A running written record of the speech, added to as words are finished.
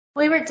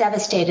We were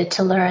devastated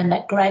to learn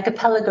that Greg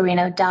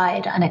Pellegrino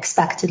died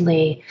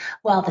unexpectedly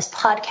while this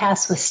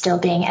podcast was still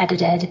being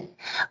edited.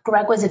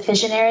 Greg was a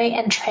visionary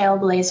and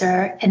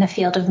trailblazer in the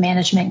field of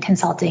management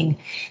consulting.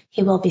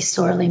 He will be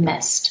sorely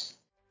missed.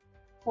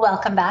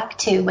 Welcome back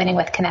to Winning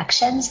with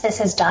Connections.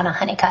 This is Donna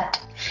Honeycutt.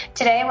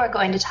 Today we're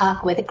going to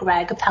talk with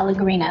Greg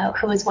Pellegrino,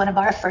 who was one of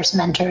our first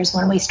mentors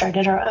when we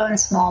started our own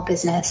small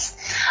business.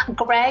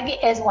 Greg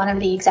is one of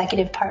the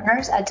executive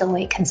partners at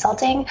Deloitte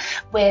Consulting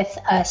with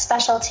a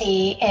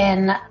specialty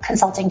in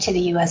consulting to the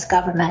U.S.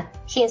 government.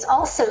 He is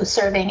also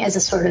serving as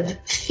a sort of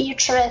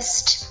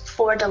futurist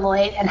for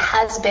Deloitte and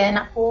has been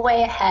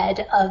way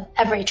ahead of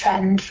every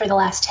trend for the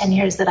last 10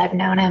 years that I've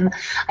known him,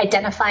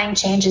 identifying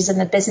changes in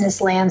the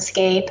business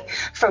landscape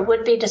for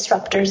would-be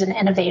disruptors and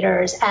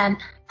innovators and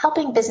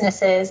helping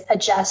businesses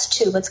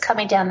adjust to what's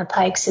coming down the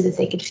pike so that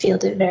they could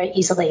field it very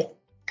easily.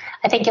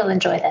 I think you'll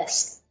enjoy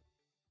this.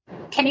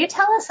 Can you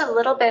tell us a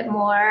little bit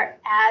more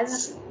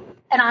as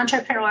an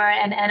entrepreneur,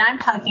 and I'm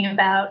talking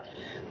about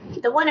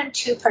the 1 and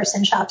 2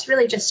 person shops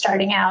really just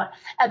starting out,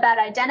 about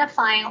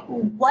identifying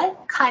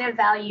what kind of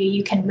value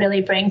you can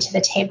really bring to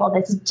the table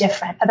that's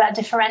different, about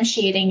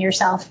differentiating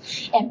yourself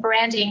and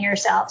branding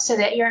yourself so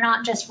that you're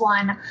not just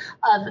one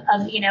of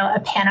a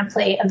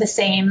panoply of the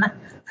same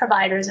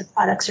providers of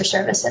products or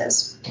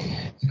services?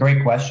 It's a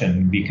great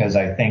question, because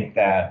I think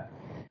that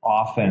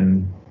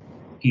often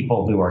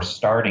people who are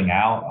starting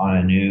out on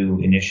a new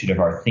initiative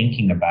are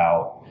thinking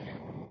about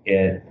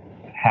it,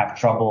 have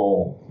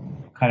trouble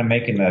kind of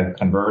making the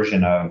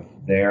conversion of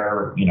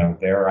their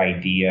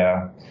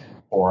idea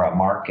or a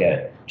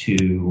market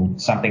to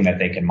something that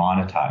they can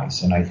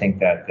monetize. And I think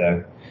that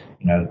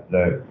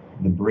the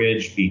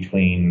bridge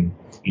between,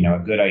 a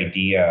good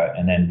idea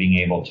and then being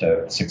able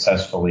to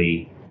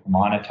successfully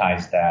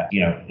monetize that,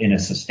 in a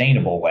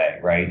sustainable way,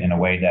 right? In a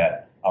way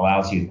that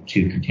allows you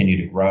to continue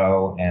to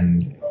grow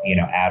and,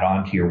 add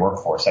on to your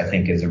workforce, I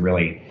think is a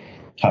really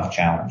tough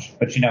challenge.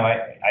 But,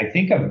 I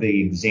think of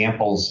the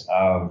examples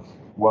of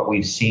what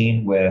we've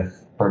seen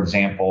with, for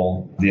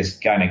example, this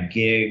kind of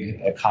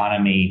gig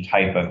economy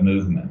type of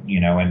movement,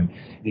 and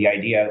the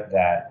idea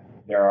that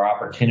there are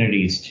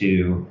opportunities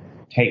to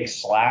take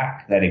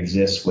slack that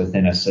exists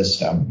within a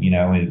system,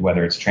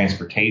 whether it's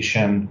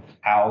transportation,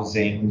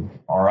 housing,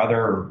 or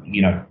other,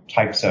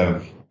 types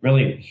of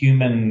really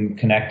human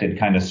connected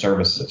kind of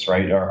services,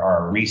 right,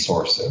 or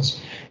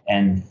resources,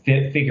 and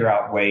figure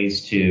out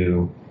ways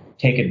to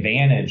take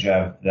advantage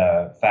of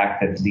the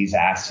fact that these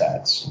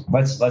assets.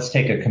 Let's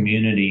take a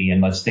community and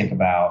let's think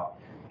about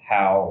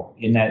how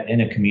in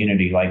a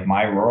community like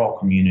my rural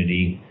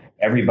community,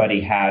 everybody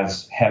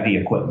has heavy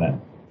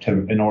equipment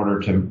in order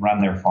to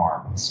run their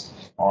farms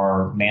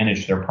or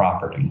manage their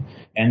property.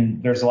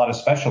 And there's a lot of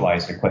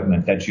specialized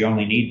equipment that you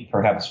only need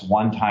perhaps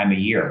one time a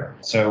year.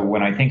 So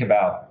when I think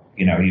about,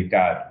 you've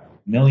got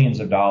millions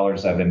of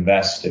dollars of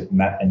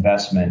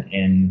investment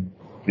in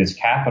this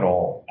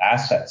capital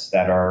assets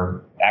that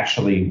are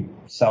actually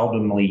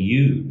seldomly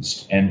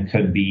used and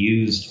could be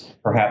used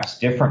perhaps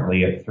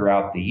differently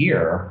throughout the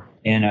year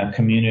in a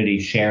community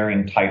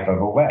sharing type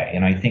of a way.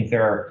 And I think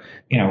there are,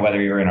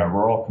 whether you're in a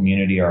rural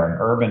community or an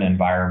urban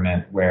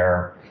environment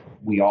where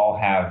we all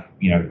have,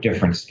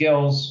 different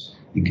skills.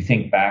 You can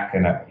think back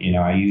and,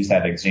 I use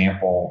that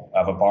example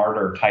of a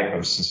barter type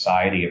of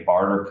society, a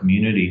barter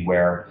community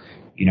where,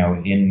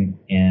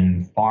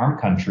 in farm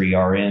country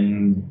or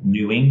in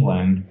New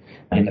England,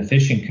 in the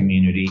fishing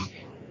community,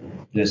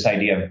 this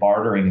idea of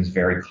bartering is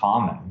very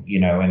common,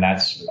 and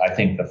that's, I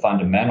think, the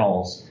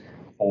fundamentals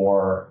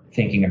for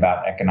thinking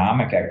about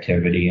economic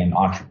activity and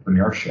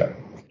entrepreneurship.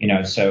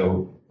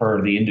 So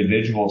for the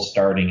individual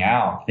starting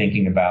out,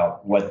 thinking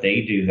about what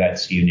they do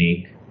that's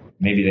unique,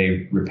 maybe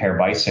they repair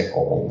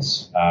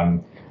bicycles,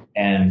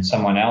 and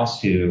someone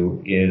else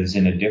who is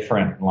in a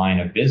different line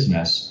of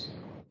business,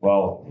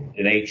 well,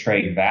 they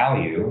trade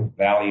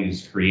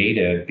values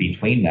created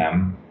between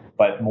them.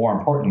 But more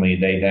importantly,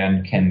 they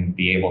then can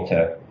be able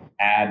to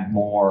add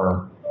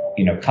more,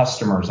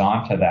 customers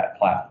onto that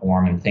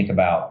platform and think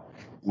about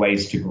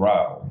ways to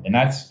grow. And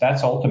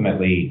that's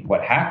ultimately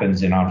what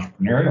happens in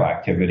entrepreneurial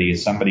activity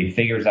is somebody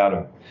figures out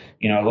a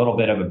little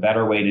bit of a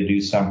better way to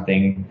do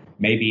something,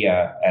 maybe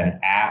an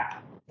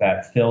app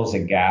that fills a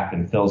gap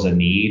and fills a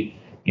need.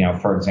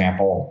 For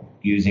example,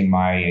 using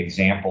my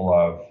example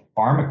of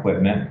farm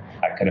equipment,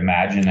 I could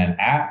imagine an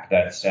app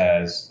that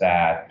says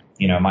that,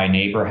 my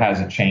neighbor has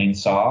a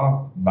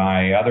chainsaw.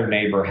 My other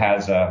neighbor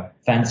has a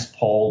fence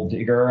pole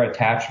digger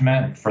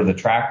attachment for the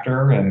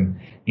tractor.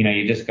 And,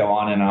 you just go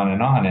on and on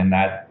and on. And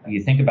that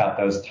you think about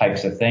those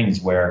types of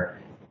things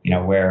where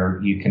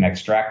you can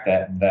extract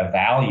the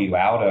value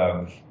out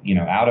of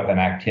an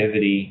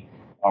activity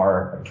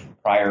or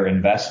prior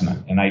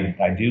investment. And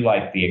I do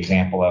like the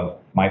example of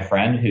my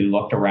friend who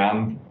looked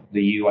around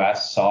the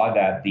U.S., saw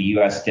that the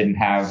U.S. didn't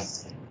have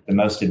the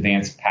most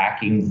advanced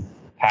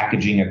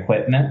packaging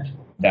equipment,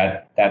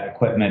 that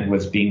equipment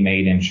was being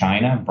made in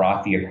China,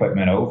 brought the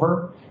equipment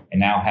over,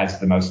 and now has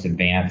the most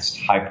advanced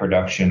high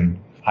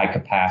production, high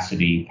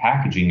capacity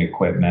packaging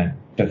equipment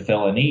to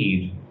fill a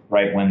need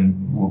right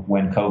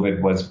when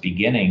COVID was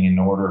beginning in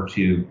order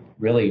to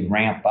really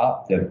ramp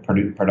up the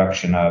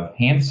production of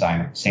hand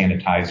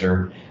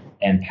sanitizer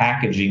and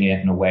packaging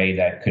it in a way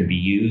that could be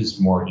used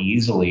more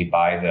easily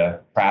by the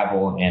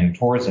travel and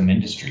tourism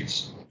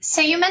industries.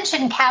 So you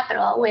mentioned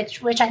capital,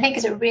 which I think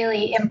is a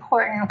really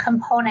important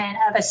component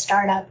of a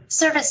startup.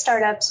 Service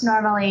startups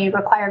normally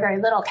require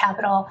very little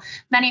capital.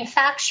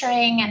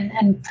 Manufacturing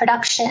and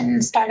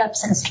production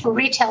startups and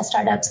retail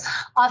startups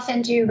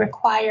often do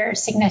require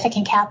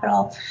significant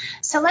capital.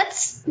 So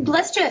let's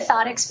do a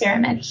thought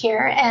experiment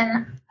here.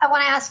 And I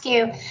want to ask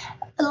you,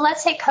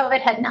 let's say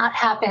COVID had not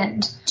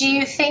happened. Do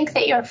you think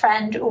that your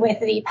friend with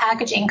the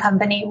packaging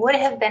company would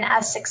have been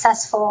as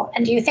successful?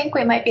 And do you think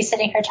we might be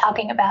sitting here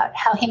talking about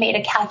how he made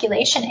a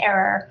calculation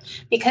error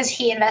because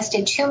he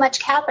invested too much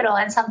capital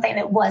in something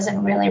that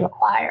wasn't really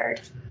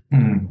required?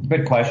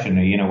 Good question.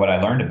 You know, what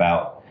I learned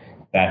about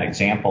that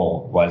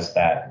example was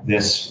that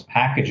this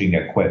packaging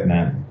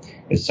equipment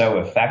is so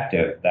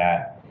effective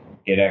that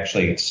it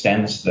actually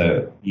extends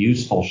the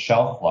useful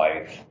shelf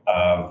life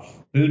of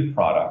food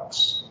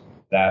products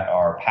that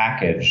are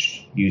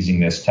packaged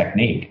using this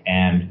technique.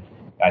 And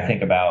I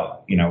think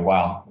about, you know,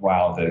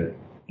 while the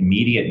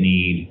immediate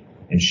need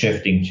in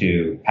shifting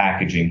to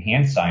packaging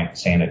hand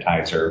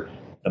sanitizer,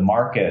 the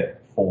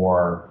market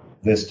for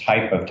this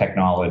type of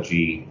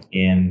technology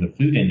in the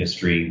food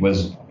industry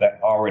was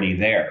already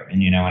there.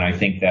 And, you know, and I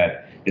think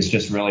that it's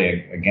just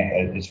really,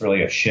 it's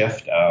really a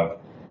shift of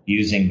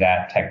using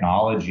that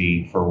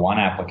technology for one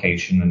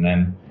application and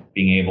then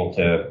being able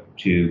to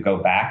go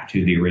back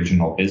to the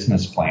original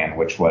business plan,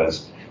 which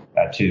was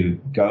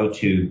to go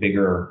to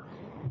bigger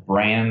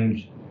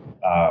brand,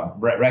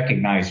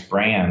 recognized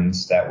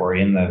brands that were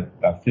in the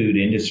food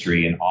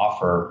industry and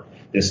offer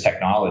this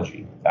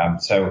technology.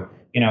 So,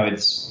 you know,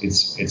 it's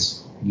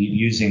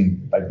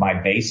using my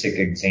basic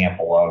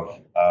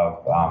example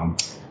of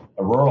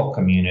a rural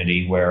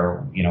community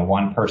where, you know,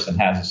 one person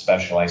has a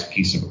specialized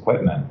piece of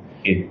equipment.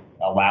 It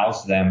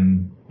allows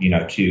them, you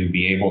know, to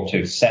be able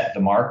to set the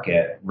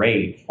market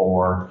rate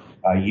for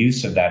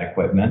use of that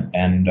equipment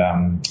and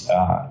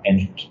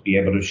be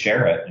able to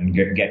share it and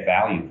get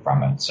value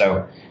from it.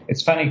 So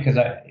it's funny because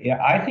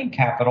I think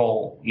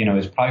capital, you know,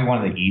 is probably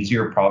one of the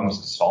easier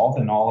problems to solve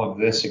in all of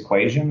this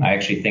equation. I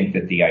actually think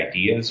that the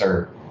ideas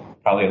are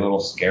probably a little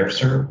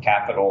scarcer.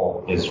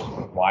 Capital is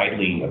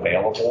widely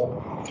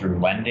available through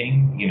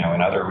lending, you know,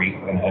 and other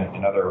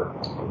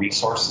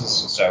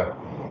resources. So,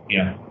 you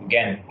know,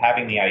 again,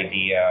 having the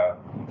idea,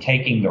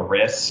 taking the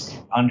risk,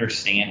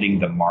 understanding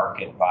the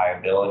market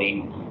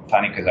viability.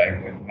 Funny because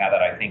now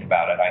that I think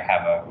about it, I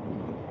have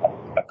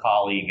a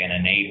colleague and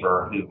a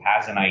neighbor who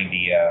has an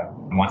idea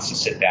and wants to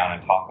sit down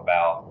and talk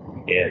about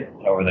it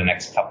over the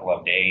next couple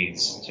of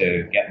days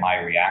to get my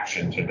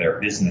reaction to their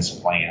business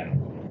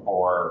plan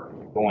for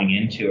going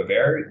into a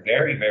very,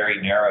 very,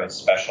 very narrow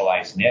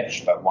specialized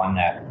niche, but one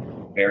that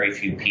very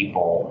few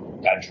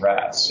people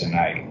address. And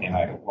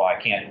I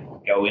can't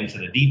go into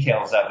the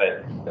details of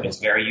it, but it's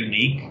very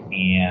unique.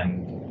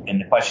 And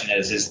the question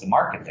is the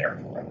market there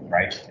for it,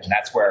 right? And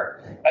that's where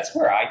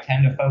I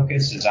tend to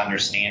focus, is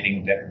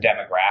understanding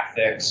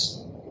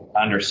demographics,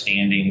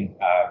 understanding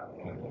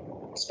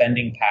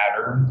spending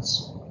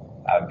patterns,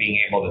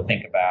 being able to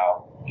think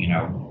about, you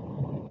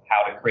know,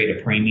 how to create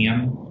a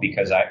premium,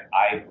 because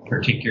I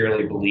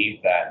particularly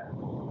believe that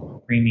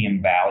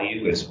premium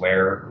value is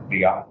where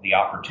the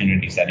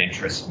opportunities that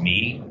interest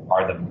me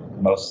are the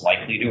most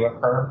likely to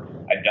occur.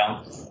 I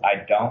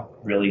don't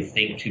really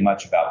think too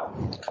much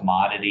about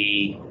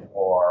commodity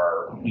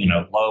or, you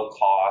know, low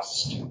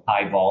cost,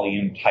 high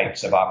volume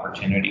types of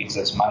opportunities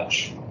as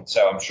much.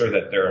 So I'm sure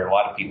that there are a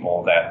lot of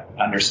people that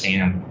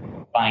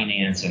understand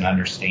finance and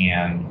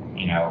understand,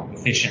 you know,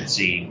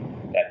 efficiency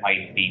that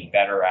might be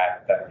better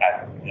at that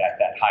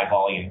high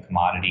volume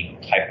commodity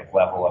type of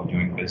level of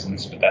doing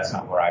business, but that's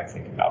not where I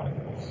think about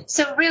it.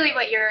 So really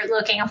what you're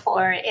looking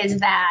for is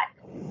that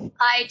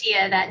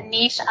idea, that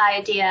niche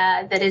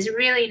idea that is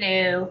really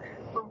new,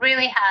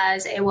 really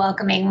has a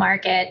welcoming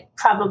market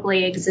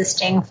probably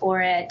existing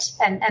for it.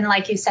 And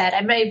like you said,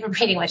 I'm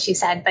repeating what she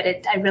said, but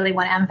I really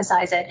want to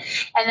emphasize it.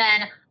 And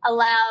then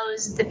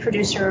allows the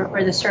producer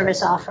or the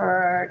service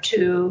offerer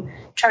to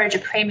charge a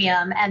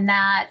premium. And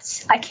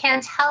that I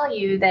can tell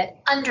you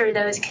that under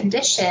those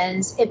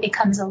conditions, it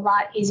becomes a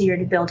lot easier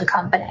to build a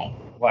company.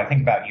 Well, I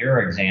think about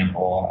your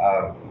example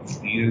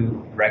of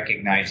you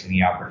recognizing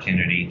the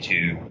opportunity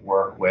to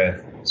work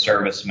with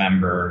service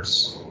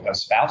members,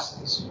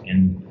 spouses,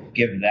 and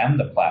give them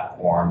the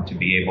platform to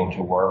be able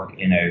to work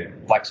in a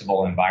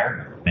flexible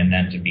environment, and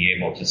then to be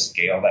able to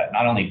scale that,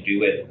 not only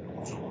do it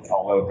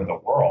all over the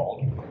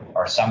world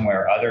or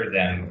somewhere other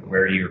than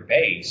where you're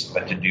based,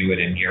 but to do it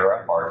in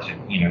Europe or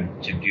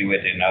to do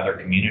it in other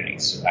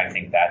communities. I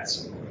think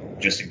that's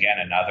just, again,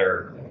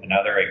 another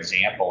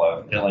example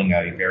of filling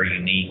a very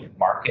unique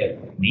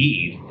market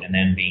need and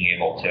then being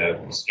able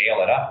to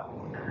scale it up.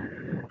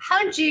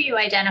 How do you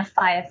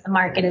identify if the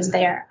market is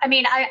there? I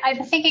mean,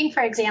 I'm thinking,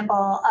 for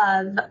example,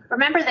 of,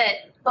 remember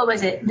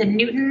the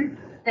Newton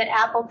that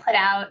Apple put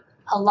out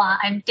a lot?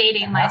 I'm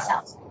dating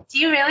myself. Do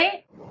you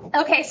really?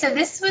 Okay, so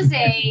this was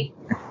a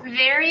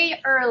very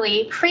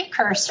early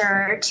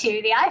precursor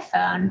to the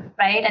iPhone,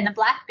 right? And the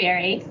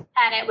BlackBerry.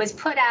 And it was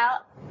put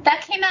out,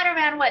 that came out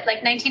around what,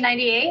 like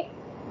 1998?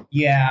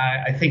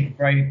 Yeah, I think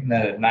right in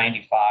the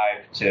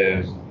 95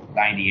 to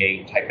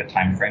 98 type of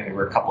time frame. There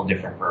were a couple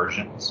different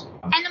versions.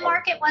 And the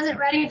market wasn't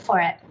ready for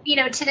it. You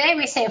know, today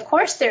we say, of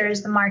course,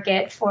 there's the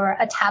market for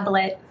a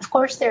tablet. Of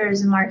course,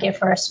 there's a market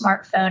for a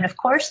smartphone. Of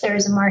course,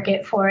 there's a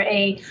market for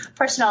a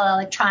personal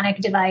electronic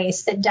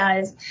device that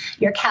does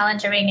your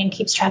calendaring and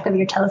keeps track of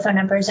your telephone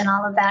numbers and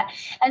all of that.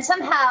 And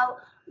somehow,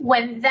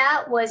 when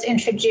that was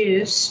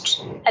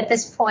introduced at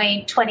this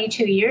point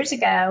 22 years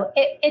ago,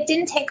 it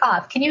didn't take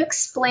off. Can you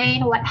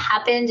explain what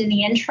happened in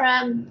the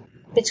interim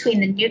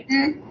between the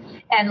Newton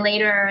and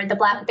later the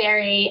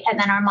BlackBerry and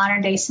then our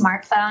modern day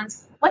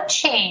smartphones? What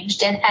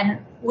changed? And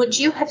would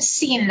you have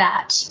seen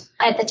that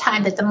at the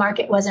time that the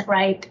market wasn't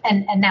ripe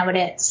and now it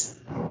is?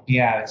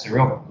 Yeah, it's a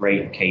real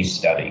great case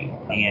study.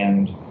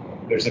 And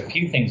there's a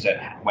few things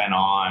that went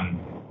on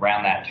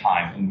around that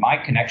time. And my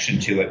connection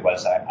to it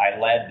was I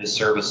led the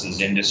services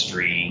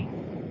industry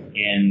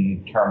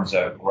in terms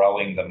of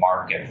growing the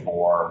market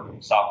for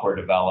software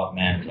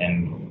development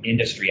and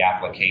industry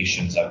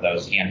applications of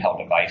those handheld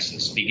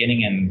devices,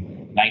 beginning in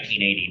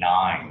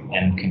 1989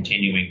 and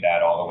continuing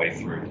that all the way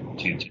through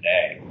to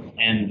today.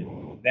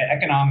 And the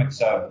economics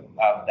of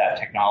that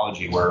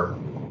technology were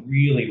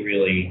really,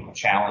 really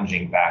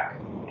challenging back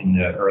in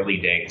the early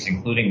days,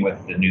 including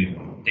with the new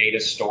data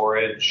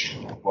storage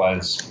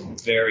was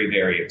very,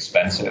 very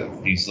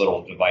expensive. These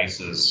little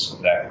devices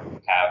that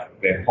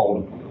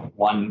hold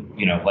one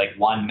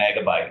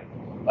megabyte.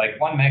 Like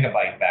 1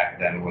 megabyte back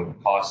then would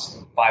cost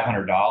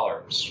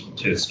 $500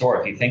 to store.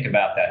 If you think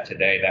about that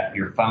today, that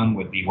your phone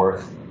would be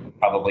worth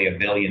probably $1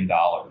 billion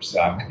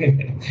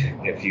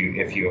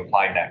if you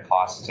applied that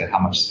cost to how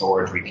much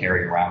storage we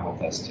carry around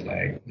with us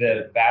today.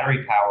 The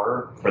battery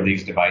power for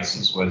these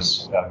devices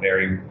was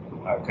very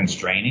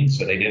constraining,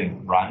 so they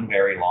didn't run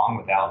very long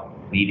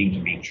without needing to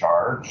be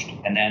charged.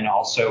 And then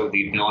also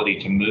the ability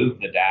to move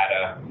the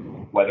data,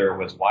 whether it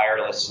was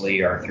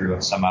wirelessly or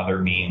through some other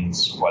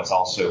means, was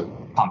also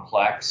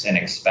complex and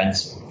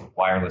expensive.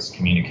 Wireless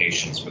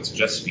communications was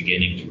just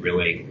beginning to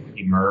really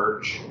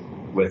emerge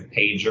with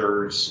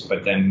pagers,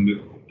 but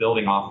then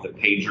building off the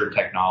pager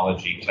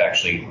technology to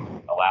actually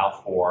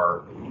allow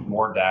for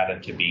more data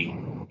to be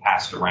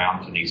passed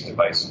around to these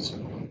devices.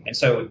 And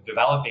so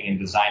developing and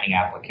designing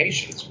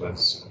applications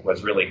was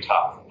really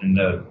tough. And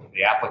the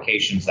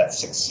applications that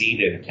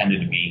succeeded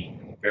tended to be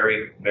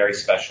very, very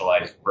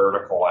specialized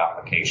vertical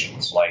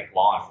applications like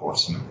law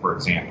enforcement, for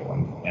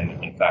example.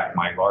 And in fact,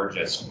 my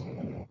largest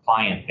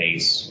client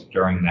base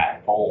during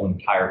that whole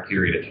entire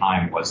period of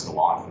time was the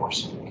law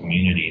enforcement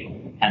community.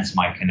 Hence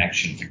my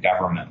connection to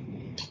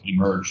government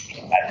emerged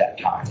at that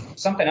time.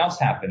 Something else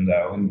happened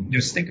though, and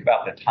just think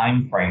about the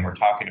time frame. We're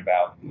talking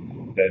about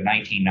the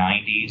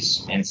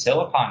 1990s in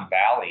Silicon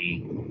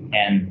Valley,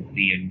 and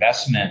the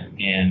investment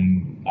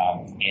in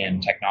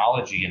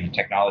technology and the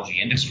technology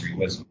industry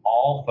was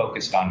all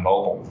focused on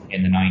mobile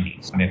in the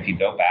 90s. I mean, if you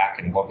go back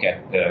and look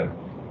at the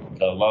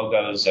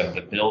logos of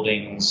the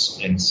buildings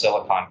in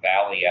Silicon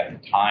Valley at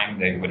the time,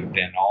 they would have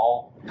been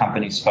all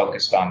companies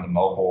focused on the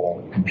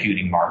mobile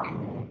computing market.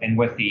 And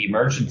with the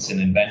emergence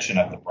and invention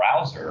of the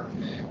browser,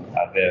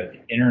 the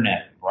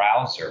internet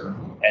browser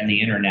and the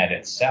internet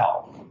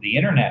itself, the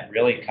internet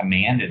really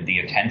commanded the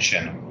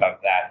attention of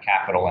that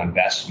capital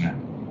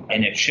investment,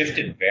 and it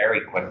shifted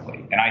very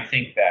quickly. And I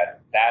think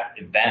that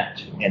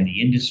event and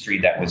the industry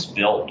that was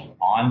built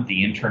on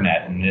the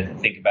internet, and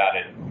think about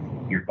it,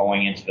 you're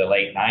going into the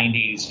late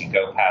 90s, you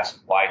go past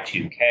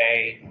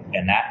Y2K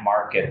and that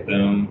market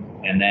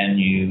boom, and then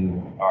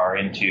you are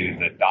into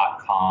the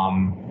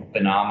dot-com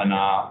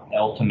phenomena,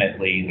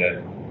 ultimately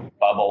the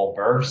bubble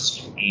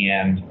burst,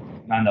 and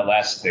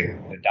nonetheless the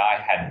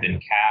die had been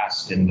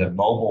cast and the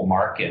mobile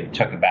market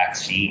took a back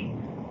seat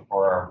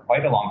for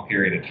quite a long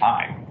period of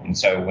time. And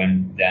so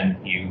when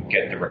then you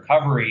get the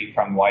recovery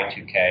from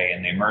Y2K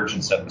and the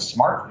emergence of the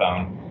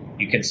smartphone,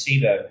 you can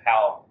see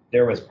how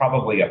there was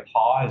probably a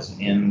pause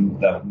in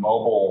the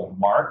mobile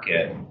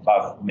market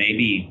of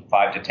maybe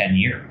 5 to 10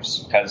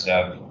 years because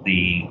of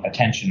the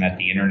attention that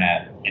the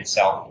internet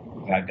itself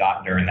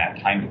got during that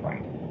time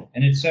frame.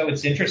 And it's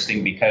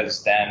interesting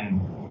because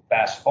then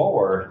fast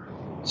forward,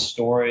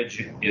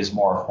 storage is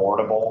more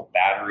affordable,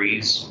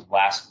 batteries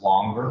last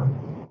longer,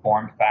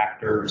 form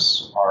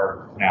factors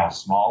are now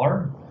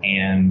smaller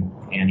and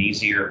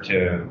easier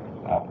to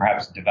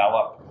perhaps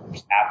develop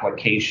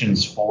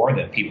applications for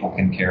that people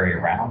can carry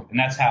around. And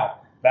that's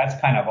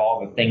kind of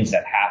all the things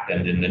that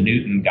happened. And the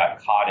Newton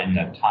got caught in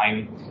the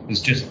time. It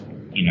was just,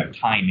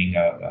 timing,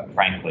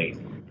 frankly,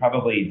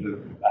 probably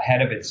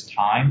ahead of its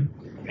time.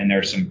 And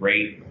there's some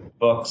great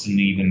books and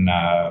even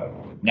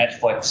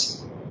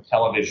Netflix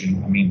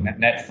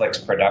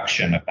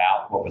production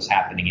about what was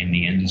happening in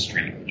the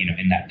industry,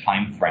 in that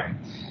time frame.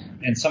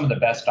 And some of the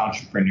best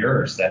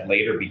entrepreneurs that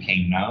later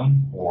became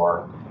known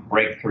for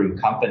breakthrough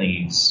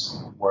companies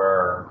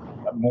were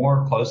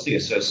more closely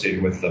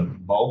associated with the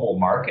mobile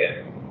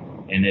market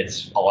in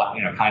its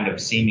kind of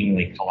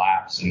seemingly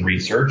collapse and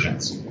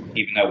resurgence,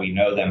 even though we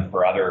know them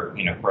for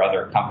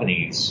other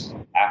companies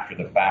after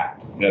the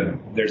fact.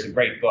 There's a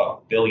great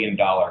book, $1 Billion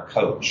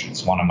Coach.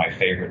 It's one of my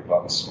favorite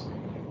books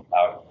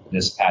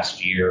this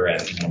past year,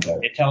 and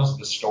it tells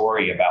the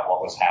story about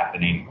what was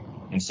happening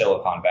in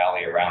Silicon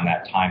Valley around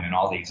that time and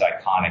all these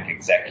iconic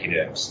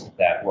executives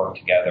that worked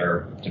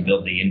together to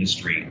build the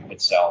industry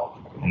itself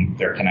and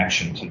their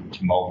connection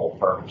to mobile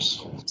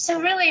first. So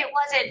really it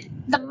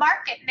wasn't, the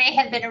market may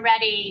have been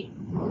ready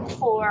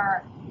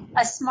for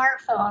a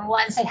smartphone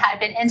once it had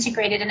been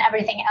integrated in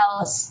everything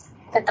else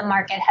that the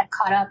market had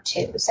caught up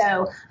to.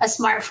 So a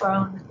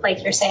smartphone,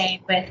 like you're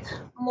saying, with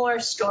more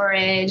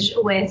storage,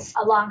 with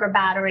a longer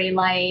battery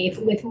life,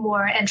 with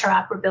more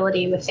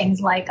interoperability with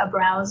things like a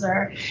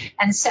browser.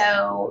 And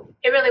so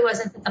it really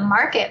wasn't that the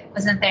market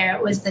wasn't there.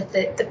 It was that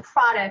the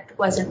product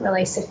wasn't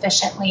really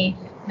sufficiently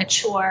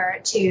mature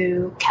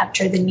to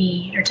capture the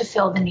need or to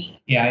fill the need.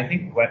 Yeah, I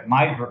think what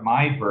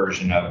my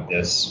version of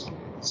this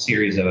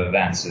series of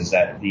events is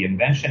that the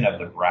invention of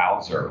the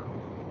browser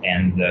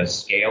and the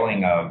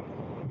scaling of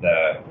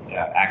the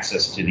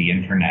access to the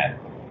internet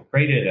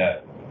created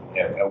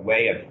a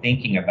way of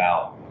thinking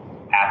about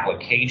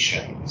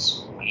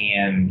applications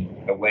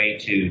and a way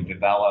to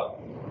develop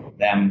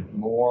them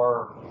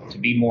to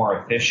be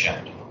more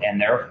efficient,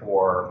 and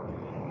therefore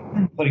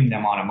putting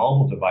them on a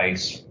mobile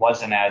device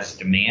wasn't as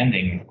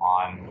demanding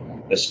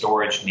on the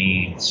storage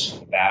needs,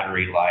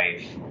 battery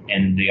life,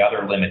 and the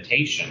other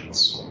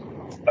limitations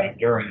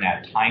during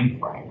that time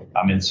frame.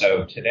 And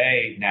so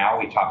today, now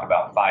we talk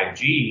about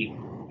 5G,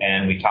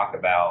 and we talk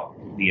about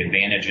the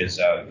advantages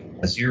of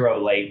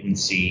zero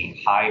latency,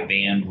 high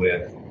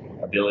bandwidth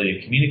ability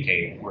to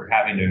communicate. We're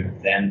having to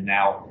then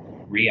now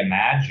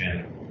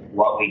reimagine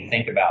what we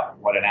think about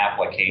what an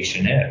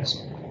application is.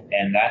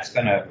 And that's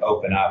going to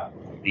open up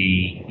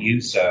the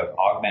use of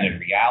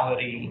augmented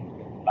reality,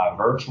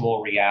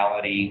 virtual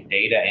reality,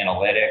 data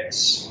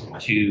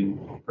analytics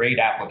to create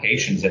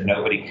applications that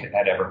nobody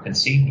had ever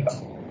conceived of.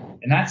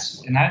 And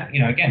that,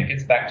 again, it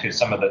gets back to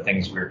some of the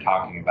things we were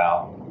talking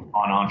about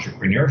on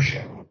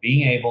entrepreneurship,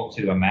 being able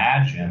to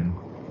imagine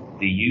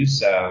the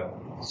use of,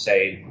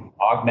 say,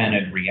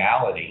 augmented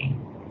reality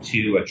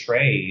to a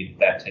trade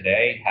that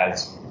today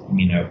has,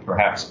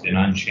 perhaps been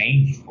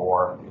unchanged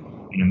for,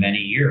 many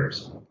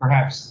years.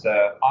 Perhaps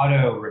the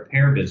auto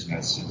repair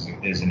business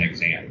is an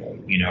example.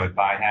 If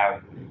I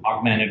have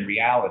augmented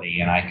reality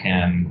and I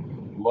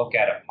can look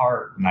at a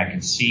part and I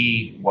can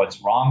see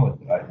what's wrong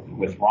with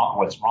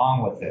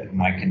it,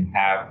 and I can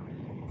have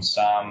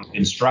some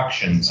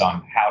instructions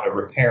on how to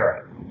repair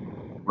it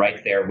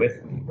right there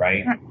with me,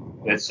 right?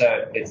 It's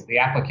the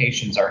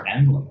applications are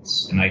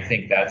endless, and I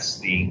think that's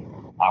the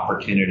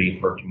opportunity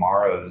for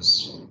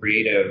tomorrow's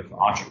creative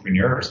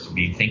entrepreneurs to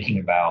be thinking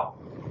about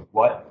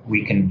what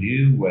we can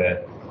do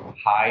with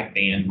high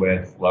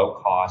bandwidth,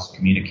 low cost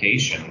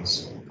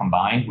communications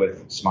combined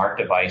with smart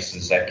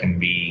devices that can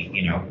be,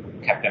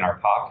 kept in our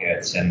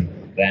pockets,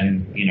 and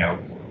then,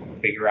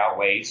 figure out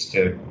ways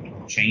to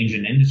change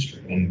an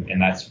industry.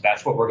 And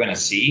that's what we're going to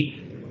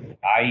see.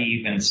 I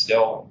even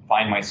still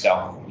find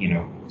myself,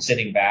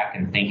 sitting back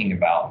and thinking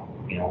about,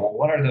 well,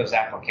 what are those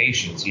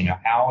applications?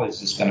 How is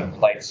this going to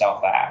play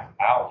itself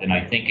out? And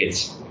I think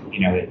it's,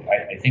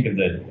 I think of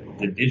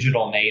the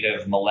digital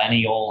native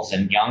millennials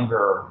and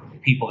younger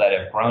people that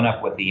have grown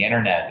up with the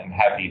internet and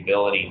have the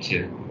ability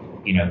to,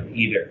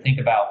 either think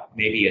about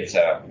maybe it's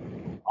a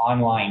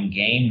online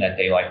game that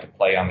they like to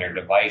play on their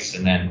device,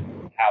 and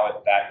then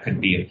how that could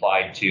be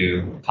applied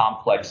to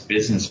complex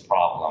business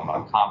problem,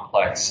 a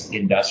complex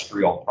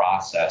industrial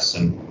process,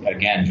 and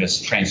again,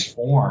 just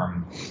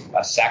transform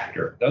a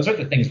sector. Those are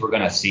the things we're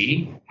going to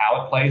see.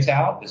 How it plays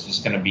out is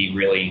just going to be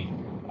really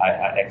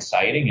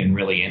exciting and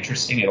really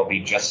interesting. It'll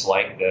be just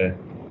like the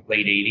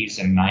late 80s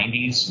and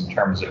 90s in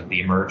terms of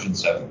the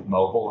emergence of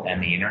mobile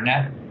and the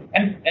internet.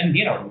 And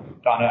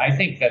Donna, I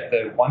think that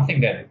the one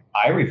thing that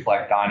I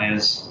reflect on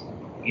is,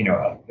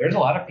 there's a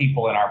lot of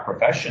people in our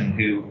profession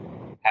who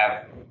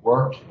have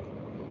worked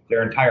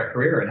their entire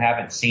career and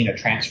haven't seen a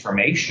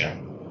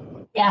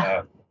transformation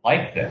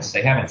like this.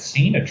 They haven't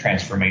seen a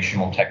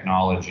transformational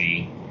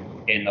technology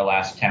in the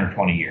last 10 or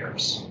 20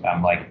 years,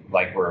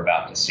 like we're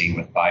about to see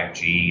with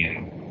 5G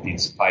and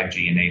these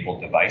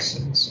 5G-enabled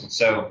devices.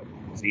 So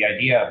the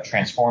idea of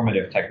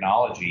transformative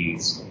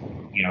technologies,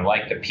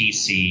 like the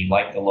PC,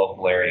 like the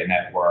local area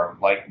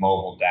network, like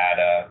mobile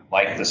data,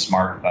 like the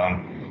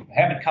smartphone,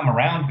 haven't come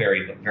around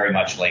very, very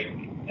much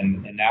lately.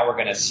 And now we're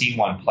going to see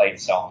one play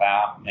itself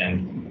out,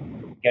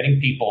 and getting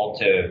people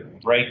to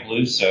break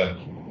loose of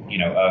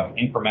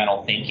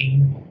incremental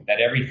thinking, that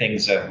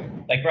everything's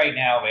like right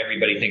now,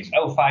 everybody thinks,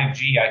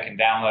 5G, I can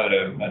download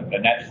a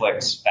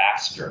Netflix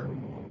faster.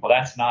 Well,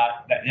 that's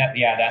not,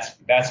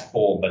 that's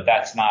cool, but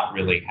that's not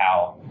really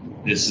how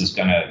this is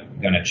going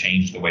to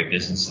change the way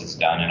business is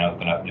done and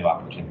open up new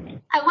opportunities.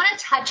 I want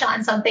to touch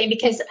on something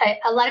because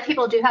a lot of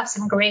people do have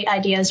some great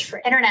ideas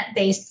for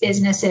internet-based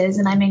businesses.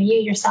 And I mean, you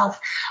yourself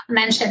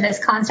mentioned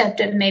this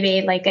concept of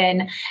maybe like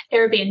an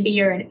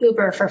Airbnb or an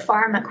Uber for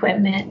farm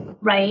equipment,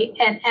 right?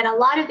 And a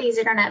lot of these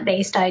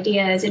internet-based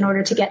ideas, in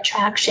order to get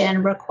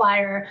traction,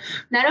 require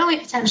not only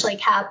potentially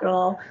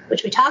capital,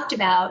 which we talked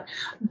about,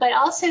 but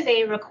also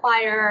they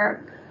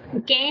require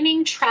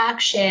gaining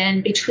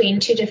traction between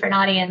two different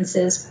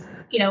audiences,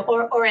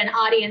 or an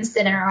audience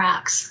that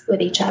interacts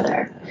with each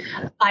other,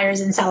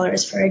 buyers and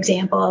sellers, for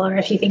example. Or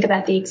if you think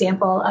about the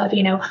example of,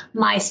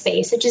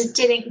 MySpace, it just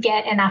didn't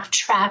get enough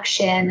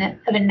traction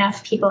of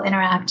enough people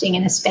interacting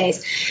in a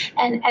space.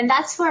 And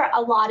that's where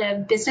a lot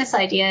of business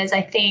ideas,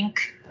 I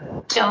think,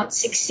 don't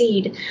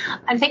succeed.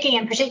 I'm thinking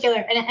in particular,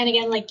 and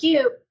again, like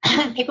you,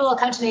 people will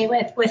come to me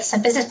with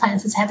some business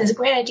plans and say, I have this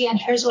great idea and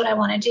here's what I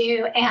want to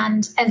do.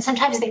 And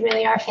sometimes they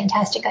really are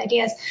fantastic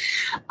ideas.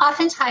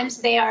 Oftentimes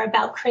they are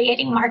about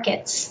creating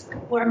markets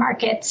where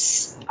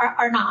markets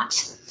are not.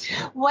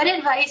 What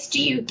advice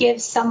do you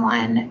give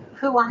someone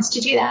who wants to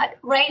do that?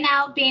 Right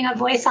now, being a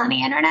voice on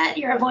the internet,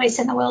 you're a voice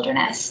in the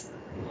wilderness,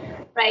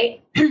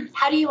 right?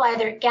 How do you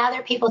either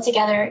gather people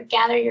together,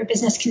 gather your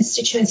business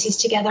constituencies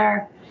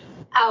together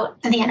out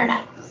on the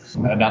internet?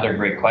 Another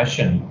great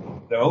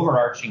question. The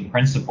overarching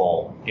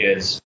principle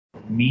is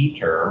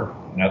meter,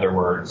 in other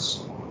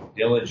words,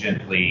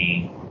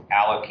 diligently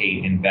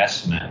allocate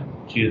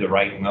investment to the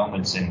right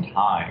moments in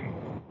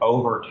time,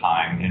 over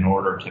time, in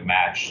order to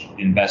match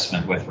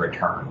investment with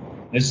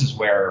return. This is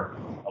where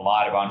a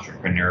lot of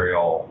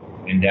entrepreneurial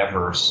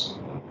endeavors,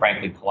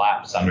 frankly,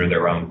 collapse under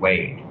their own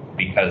weight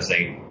because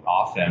they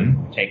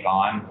often take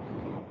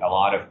on a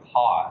lot of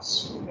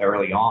costs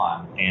early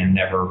on and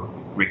never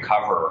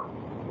recover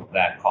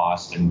that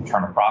cost and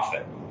turn a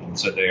profit. And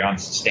so they're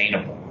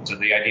unsustainable. So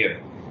the idea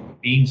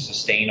of being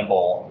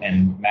sustainable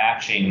and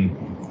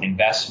matching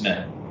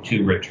investment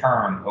to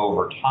return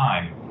over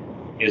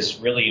time is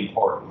really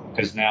important,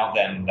 because now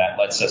then that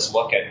lets us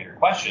look at your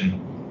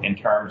question in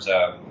terms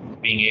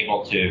of being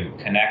able to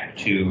connect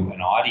to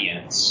an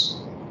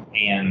audience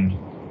and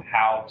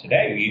how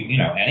today,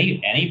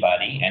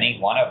 anybody, any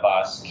one of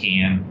us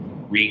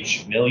can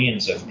reach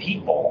millions of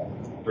people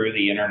through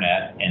the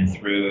internet and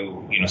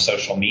through,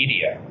 social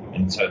media.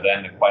 And so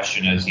then the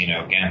question is,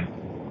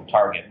 again,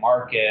 target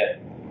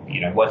market,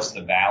 what's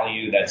the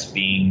value that's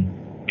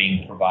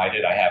being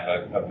provided? I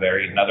have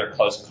another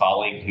close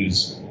colleague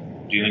who's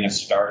doing a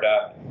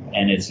startup,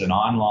 and it's an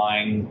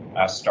online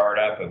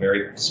startup, a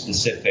very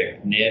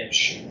specific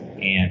niche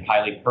and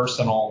highly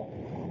personal.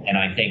 And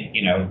I think,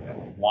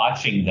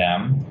 watching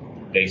them,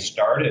 they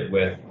started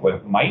with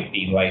what might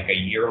be like a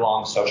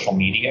year-long social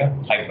media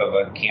type of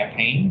a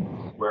campaign,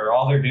 where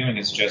all they're doing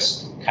is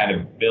just kind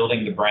of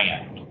building the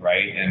brand,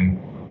 right?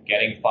 And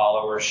getting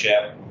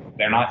followership.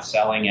 They're not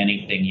selling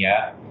anything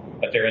yet,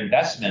 but their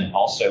investment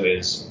also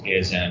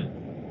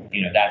isn't,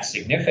 that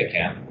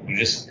significant. You're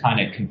just kind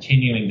of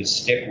continuing to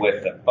stick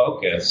with the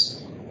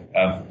focus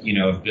of,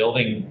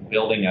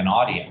 building an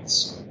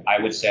audience.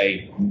 I would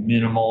say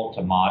minimal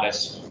to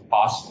modest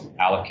cost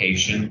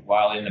allocation,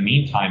 while in the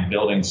meantime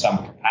building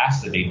some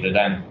capacity to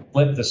then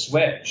flip the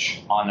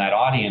switch on that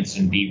audience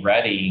and be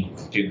ready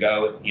to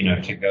go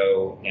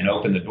and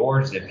open the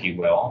doors, if you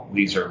will.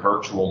 These are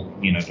virtual,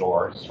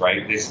 doors,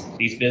 right?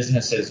 These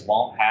businesses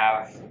won't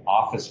have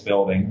office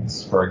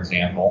buildings, for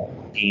example,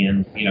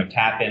 and,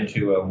 tap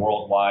into a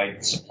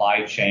worldwide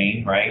supply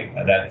chain, right?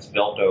 That's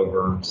built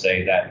over,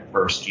 say, that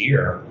first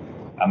year.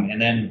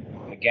 And then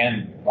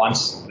again,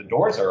 once the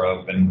doors are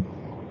open,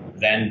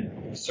 then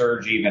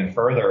surge even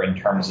further in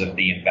terms of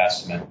the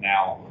investment.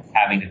 Now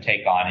having to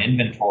take on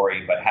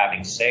inventory, but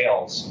having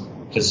sales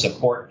to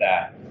support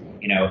that,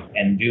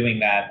 and doing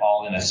that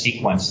all in a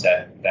sequence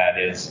that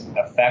is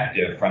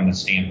effective from the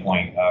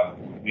standpoint of,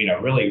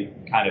 really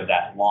kind of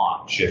that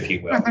launch, if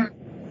you will.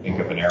 Mm-hmm. Think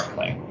of an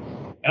airplane.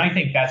 And I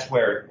think that's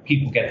where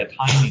people get the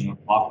timing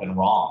often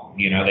wrong.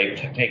 They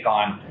take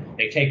on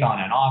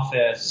an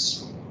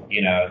office,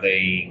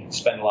 they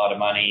spend a lot of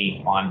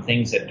money on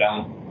things that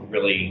don't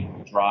really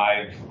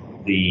drive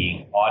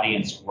the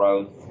audience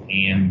growth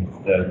and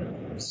the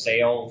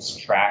sales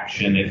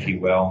traction, if you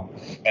will.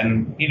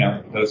 And,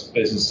 those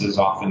businesses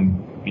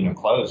often,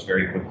 close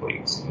very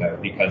quickly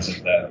because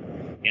of the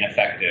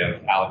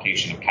ineffective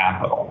allocation of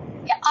capital.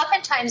 Yeah,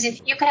 oftentimes, if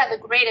you could have the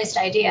greatest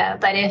idea,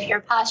 but if your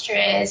posture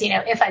is,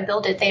 if I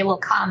build it, they will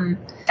come,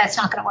 that's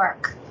not going to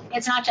work.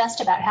 It's not just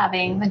about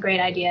having the great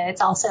idea. It's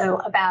also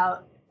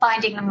about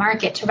finding the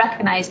market to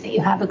recognize that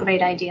you have a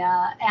great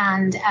idea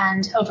and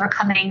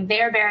overcoming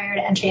their barrier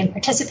to entry and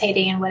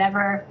participating in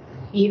whatever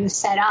you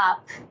set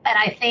up. And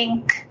I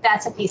think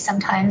that's a piece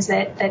sometimes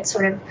that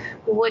sort of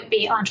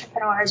would-be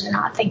entrepreneurs are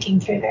not thinking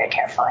through very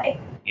carefully.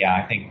 Yeah,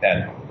 I think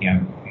that,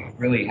 you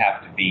really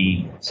have to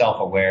be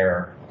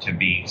self-aware to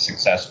be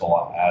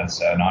successful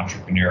as an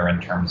entrepreneur in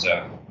terms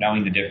of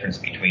knowing the difference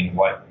between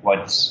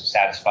what's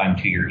satisfying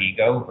to your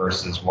ego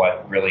versus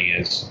what really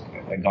is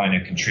going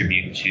to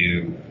contribute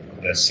to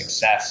the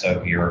success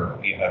of your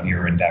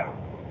endeavor.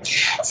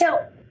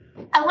 So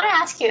I want to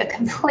ask you a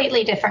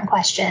completely different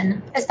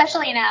question,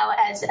 especially now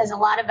as a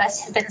lot of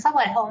us have been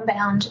somewhat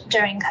homebound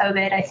during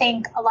COVID. I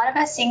think a lot of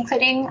us,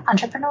 including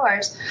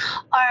entrepreneurs,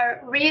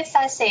 are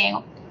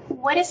reassessing,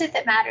 what is it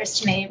that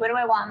matters to me? What do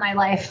I want my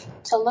life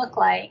to look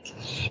like?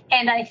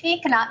 And I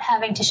think not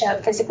having to show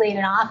up physically in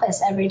an office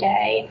every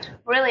day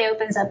really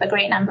opens up a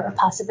great number of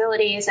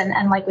possibilities.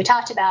 And like we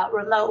talked about,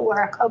 remote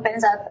work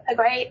opens up a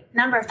great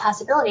number of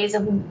possibilities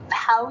of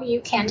how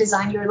you can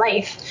design your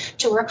life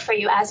to work for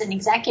you as an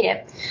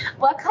executive.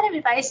 What kind of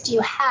advice do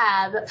you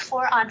have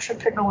for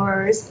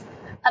entrepreneurs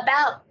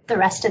about the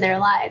rest of their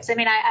lives? I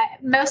mean,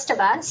 most of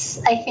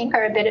us, I think,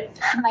 are a bit.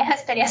 My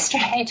husband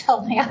yesterday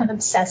told me I'm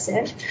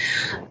obsessive.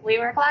 We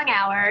work long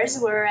hours.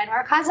 We're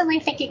constantly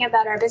thinking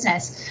about our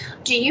business.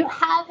 Do you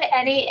have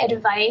any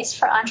advice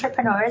for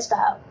entrepreneurs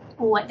about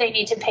what they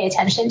need to pay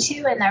attention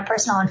to in their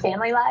personal and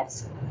family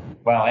lives?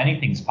 Well,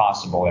 anything's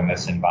possible in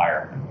this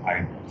environment.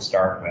 I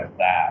start with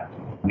that.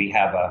 We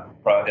have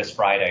this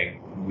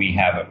Friday, we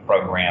have a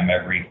program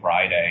every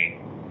Friday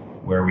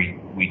where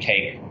we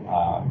take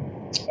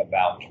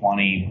about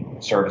 20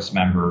 service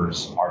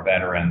members, our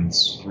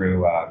veterans,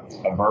 through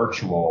a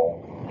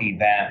virtual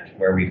event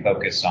where we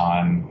focus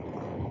on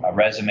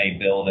resume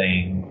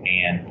building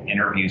and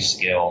interview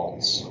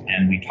skills,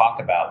 and we talk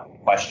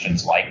about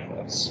questions like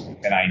this.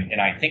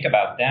 And I think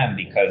about them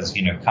because,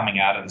 coming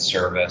out of the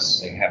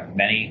service, they have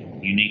many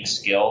unique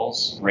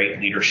skills, great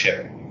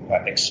leadership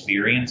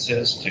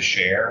experiences to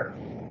share.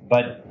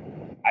 But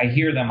I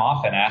hear them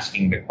often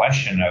asking the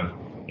question of,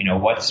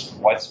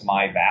 what's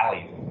my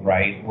value,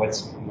 right?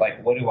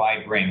 What do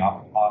I bring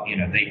up?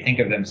 They think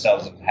of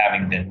themselves as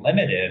having been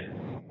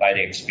limited by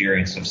the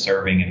experience of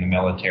serving in the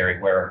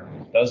military, where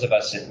those of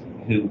us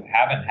who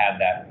haven't had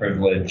that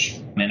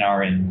privilege and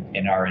are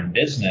in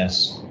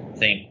business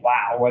think,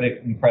 wow, what an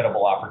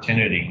incredible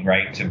opportunity,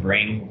 right, to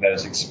bring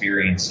those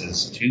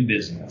experiences to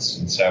business.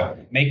 And so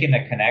making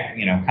the connect,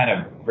 kind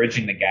of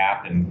bridging the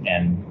gap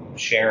and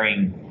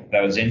sharing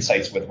those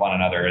insights with one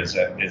another is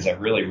a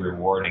really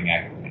rewarding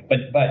activity.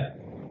 But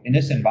in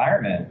this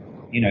environment,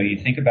 you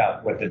think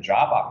about what the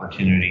job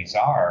opportunities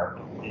are.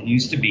 It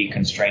used to be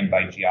constrained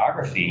by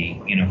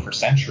geography, for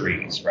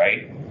centuries,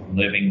 right?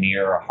 Living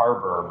near a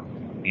harbor,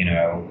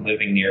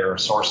 living near a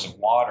source of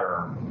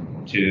water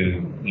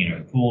to,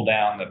 cool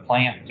down the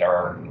plant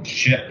or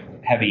ship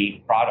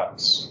heavy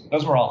products.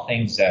 Those were all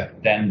things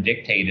that then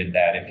dictated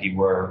that if you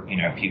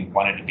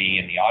wanted to be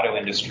in the auto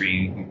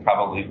industry, you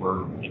probably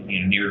were,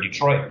 near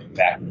Detroit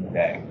back in the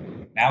day.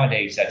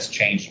 Nowadays, that's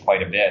changed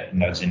quite a bit in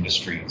those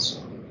industries.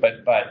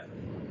 But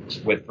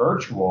with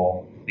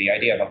virtual, the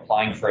idea of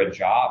applying for a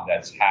job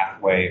that's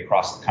halfway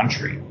across the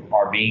country,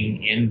 or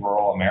being in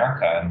rural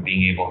America and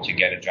being able to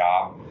get a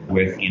job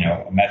with,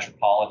 a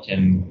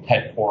metropolitan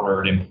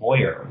headquartered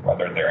employer,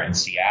 whether they're in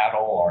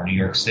Seattle or New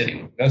York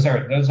City. Those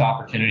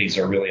opportunities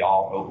are really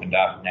all opened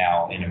up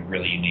now in a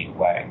really unique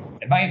way.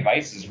 And my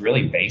advice is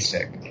really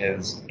basic: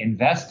 is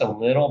invest a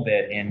little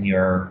bit in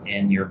your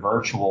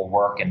virtual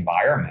work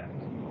environment.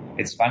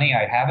 It's funny,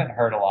 I haven't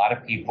heard a lot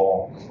of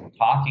people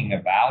talking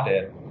about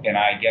it, and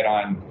I get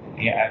on.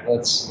 Yeah,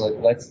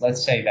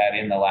 let's say that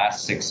in the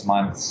last 6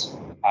 months,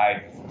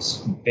 I've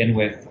been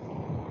with,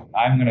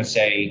 I'm going to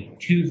say,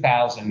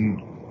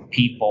 2,000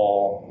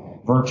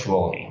 people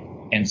virtually,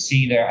 and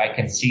I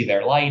can see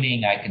their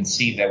lighting, I can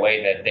see the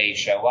way that they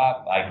show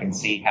up, I can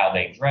see how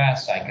they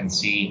dress, I can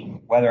see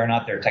whether or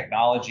not their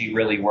technology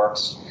really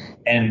works,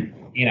 and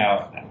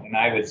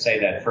I would say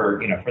that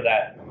for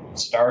that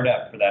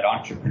startup, for that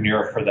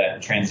entrepreneur, for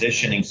that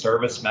transitioning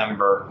service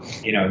member,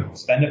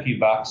 spend a few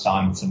bucks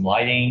on some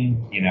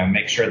lighting,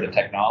 make sure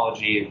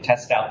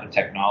test out the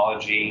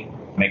technology,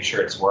 make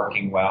sure it's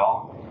working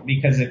well.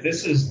 Because if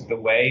this is the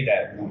way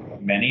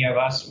that many of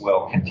us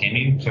will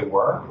continue to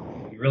work,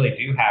 you really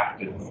do have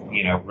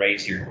to,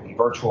 raise your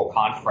virtual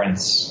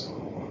conference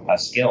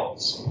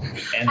skills.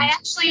 And I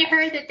actually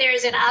heard that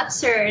there's an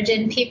upsurge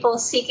in people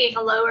seeking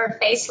lower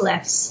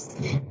facelifts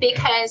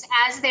because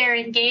as they're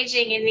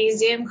engaging in these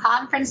Zoom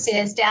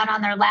conferences down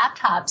on their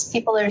laptops,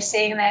 people are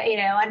seeing that,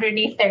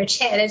 underneath their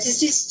chin. It's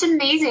just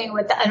amazing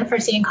what the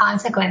unforeseen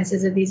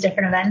consequences of these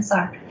different events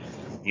are.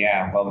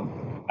 Yeah, well,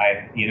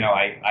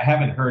 I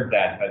haven't heard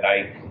that, but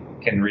I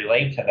can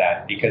relate to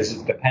that because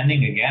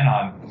depending again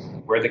on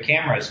where the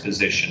camera is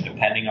positioned,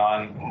 depending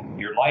on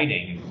your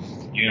lighting,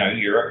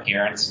 your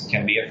appearance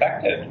can be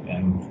affected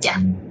and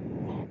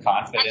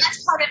confidence. And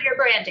that's part of your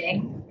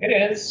branding.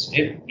 It is.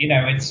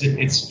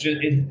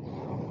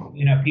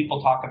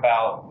 People talk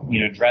about,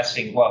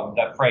 dressing, well,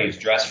 that phrase,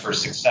 dress for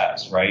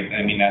success, right?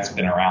 I mean, that's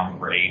been around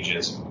for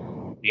ages.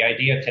 The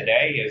idea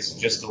today is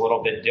just a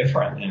little bit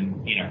different.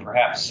 And,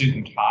 perhaps suit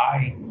and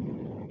tie,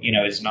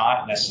 is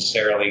not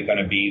necessarily going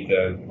to be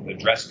the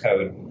dress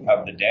code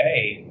of the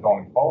day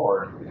going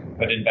forward.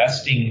 But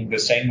investing the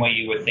same way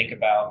you would think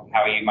about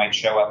how you might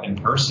show up in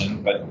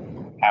person, but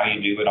how you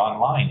do it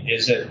online.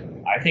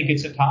 I think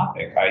it's a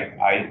topic.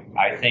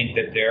 I think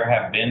that there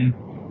have been,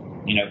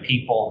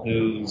 people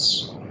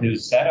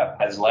whose setup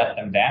has let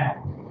them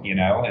down,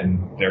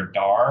 and they're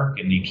dark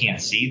and you can't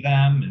see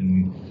them.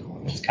 And,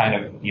 It's kind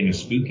of,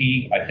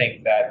 spooky. I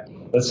think that,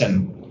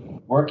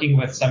 listen, working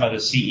with some of the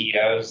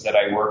CEOs that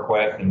I work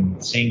with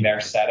and seeing their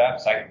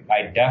setups,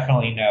 I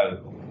definitely know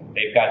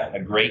they've got a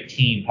great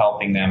team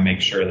helping them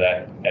make sure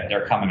that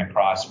they're coming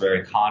across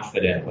very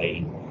confidently.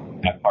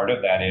 And a part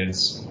of that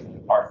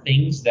are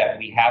things that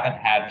we haven't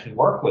had to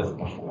work with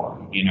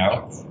before.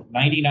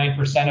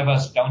 99% of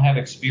us don't have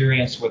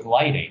experience with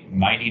lighting.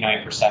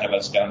 99% of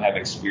us don't have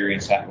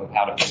experience with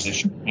how to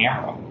position a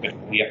camera.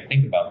 But we have to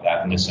think about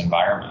that in this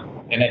environment.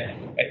 And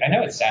I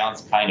know it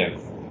sounds kind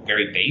of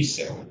very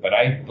basic, but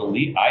I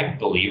believe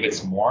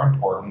it's more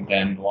important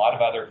than a lot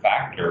of other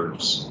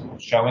factors.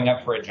 Showing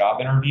up for a job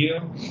interview,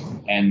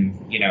 and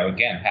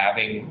again,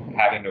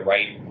 having the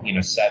right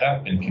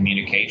setup and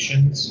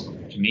communications,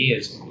 to me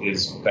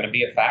is going to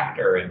be a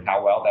factor in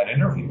how well that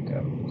interview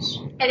goes.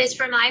 It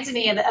just reminds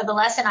me of a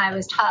lesson I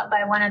was taught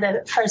by one of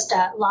the first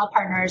law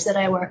partners that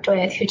I worked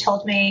with, who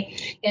told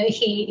me,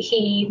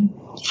 he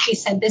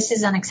said, "This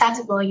is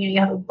unacceptable. You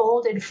have a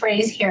bolded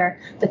phrase here,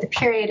 but the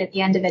period at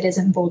the end of it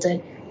isn't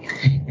bolded."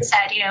 He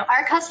said,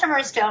 our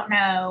customers don't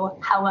know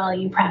how well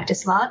you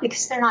practice law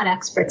because they're not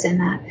experts in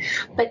that,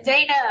 but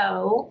they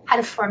know how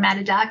to format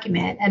a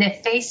document. And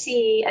if they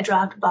see a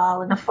dropped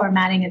ball in the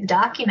formatting of the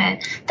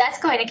document, that's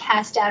going to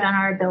cast doubt on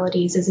our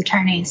abilities as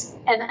attorneys.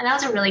 And that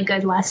was a really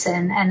good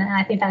lesson. And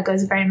I think that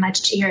goes very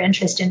much to your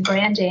interest in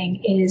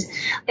branding, is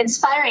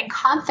inspiring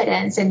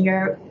confidence in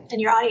your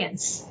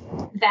audience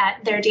that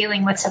they're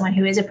dealing with someone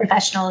who is a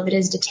professional, that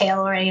is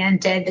detail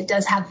oriented, that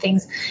does have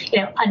things,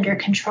 under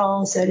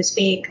control, so to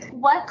speak.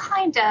 What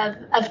kind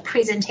of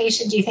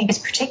presentation do you think is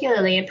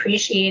particularly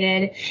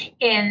appreciated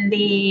in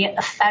the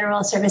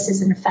federal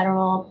services and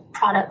federal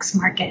products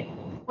market?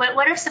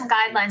 What are some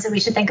guidelines that we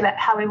should think about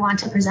how we want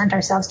to present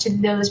ourselves to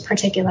those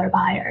particular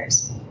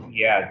buyers?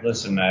 Yeah,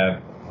 listen,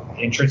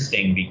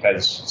 interesting,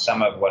 because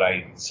some of what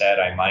I said,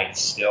 I might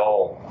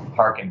still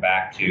harken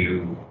back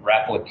to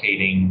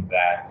replicating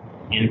that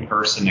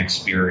in-person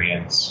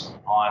experience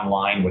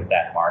online with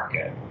that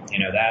market.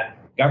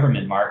 That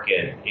government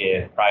market,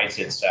 it prides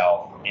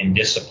itself in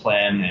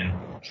discipline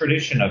and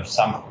tradition of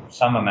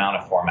some amount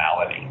of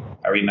formality.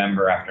 I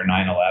remember after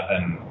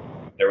 9/11,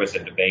 there was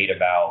a debate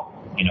about,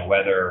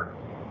 whether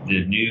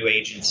the new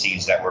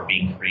agencies that were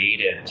being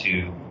created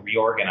to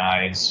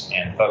reorganize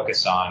and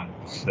focus on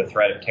the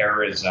threat of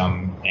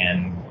terrorism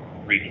and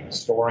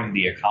restoring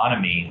the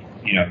economy,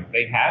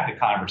 they had the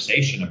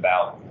conversation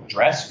about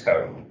dress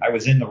code. I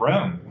was in the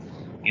room,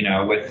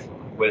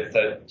 with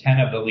the 10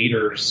 of the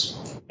leaders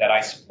that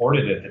I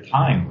supported at the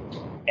time.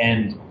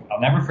 And I'll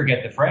never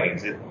forget the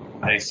phrase.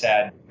 They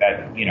said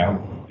that,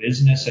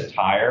 business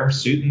attire,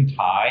 suit and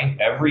tie,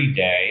 every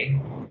day,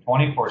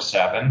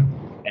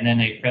 24/7. And then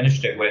they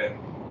finished it with,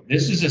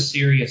 this is a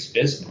serious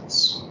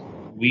business.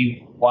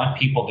 We want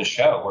people to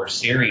show we're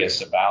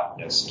serious about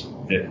this,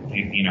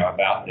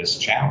 about this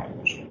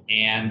challenge.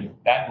 And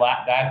that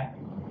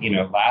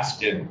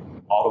lasted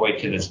all the way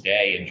to this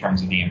day in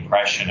terms of the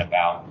impression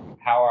about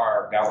how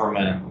our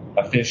government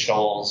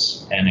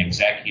officials and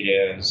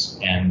executives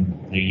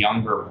and the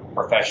younger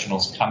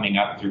professionals coming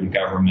up through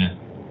government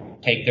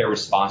take their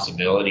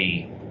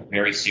responsibility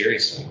very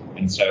seriously.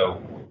 And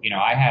so,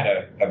 I had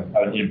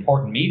an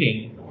important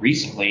meeting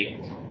recently,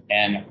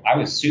 and I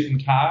was suit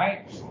and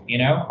tie,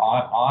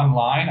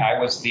 online. I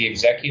was the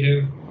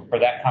executive for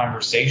that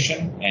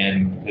conversation,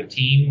 and the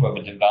team of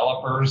the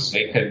developers,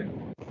 they could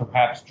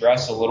perhaps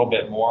dress a little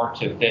bit more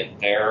to fit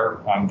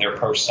their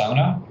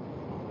persona,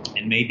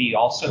 and maybe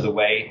also the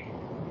way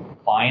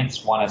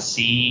clients want to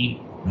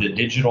see the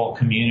digital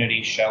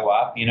community show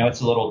up.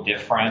 It's a little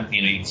different.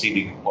 You'd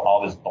see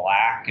all this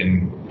black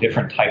and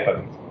different type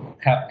of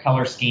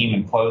color scheme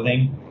and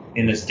clothing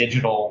in this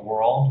digital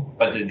world.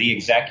 But the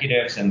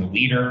executives and the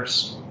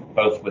leaders,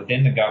 both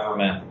within the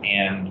government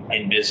and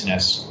in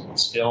business,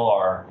 still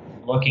are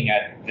looking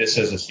at this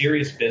as a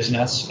serious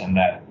business, and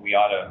that we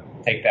ought to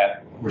take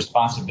that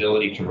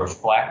responsibility to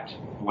reflect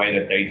the way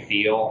that they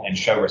feel and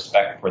show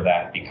respect for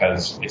that,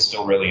 because it's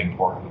still really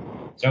important.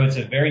 So it's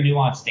a very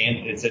nuanced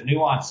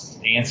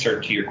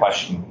answer to your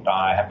question, Don,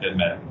 I have to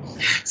admit.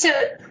 So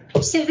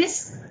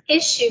this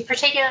issue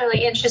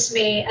particularly interests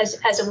me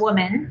as a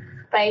woman,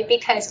 right?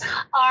 Because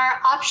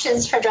our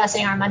options for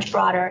dressing are much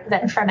broader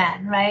than for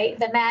men, right?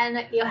 The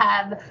men, you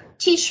have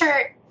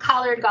t-shirt,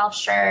 collared golf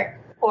shirt,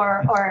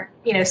 or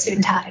suit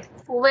and tie.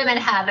 Women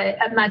have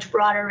a much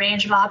broader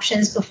range of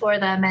options before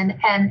them,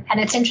 and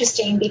it's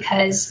interesting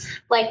because,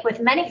 like with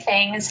many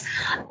things,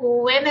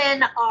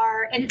 women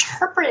are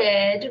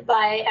interpreted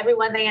by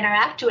everyone they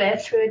interact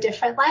with through a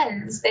different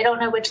lens. They don't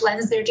know which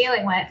lens they're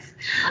dealing with.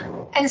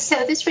 And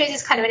so this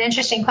raises kind of an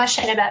interesting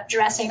question about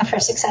dressing for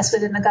success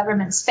within the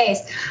government space.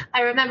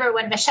 I remember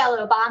when Michelle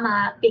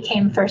Obama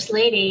became First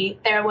Lady,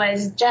 there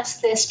was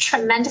just this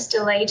tremendous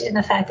delight in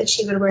the fact that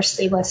she would wear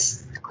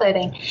sleeveless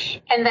clothing.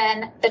 And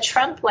then the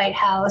Trump White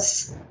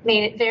House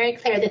made it very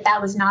clear that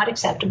that was not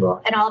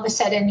acceptable. And all of a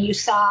sudden you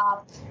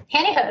saw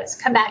pantyhose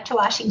come back to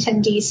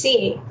Washington,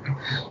 D.C.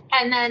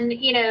 And then,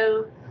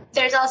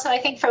 There's also, I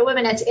think for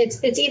women,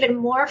 it's even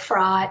more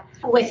fraught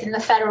within the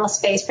federal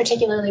space,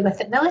 particularly with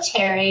the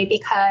military,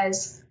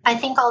 because I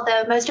think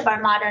although most of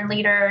our modern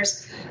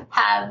leaders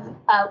have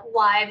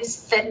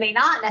wives that may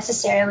not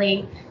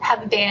necessarily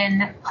have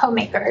been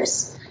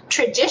homemakers,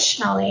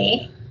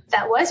 traditionally,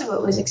 that was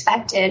what was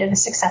expected of a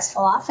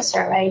successful officer,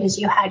 right? Is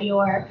you had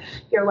your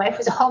wife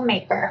was a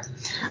homemaker.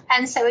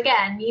 And so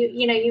again,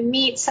 you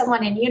meet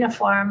someone in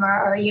uniform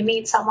or you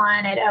meet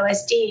someone at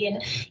OSD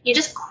and you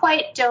just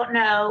quite don't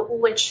know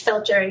which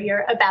filter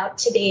you're about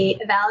to be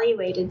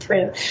evaluated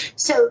through.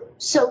 So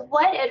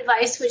what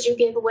advice would you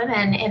give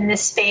women in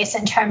this space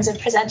in terms of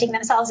presenting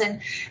themselves?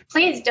 And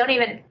please don't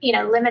even,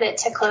 limit it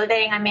to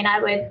clothing. I mean,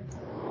 I would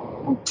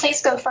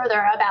please go further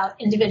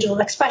about individual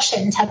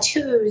expression,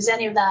 tattoos,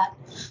 any of that.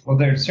 Well,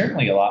 there's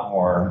certainly a lot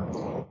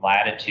more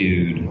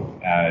latitude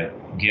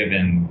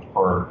given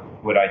for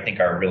what I think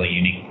are really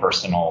unique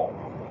personal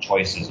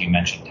choices. You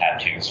mentioned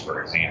tattoos,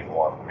 for example,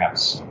 or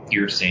perhaps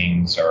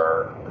piercings,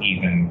 or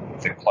even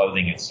the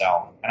clothing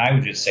itself. And I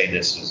would just say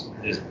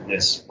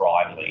this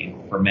broadly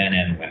for men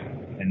and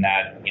women, and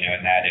that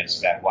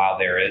is that while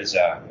there is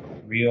a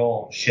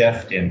real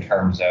shift in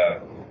terms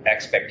of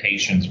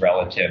expectations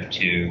relative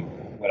to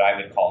what I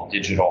would call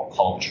digital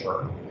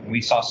culture.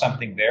 We saw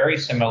something very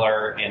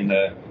similar in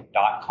the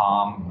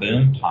 .com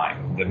boom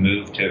time, the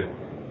move to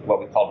what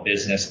we call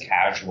business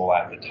casual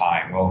at the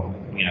time. Well,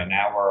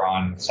 now we're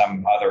on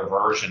some other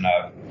version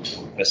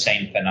of the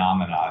same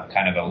phenomena,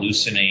 kind of a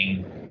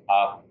loosening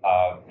up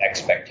of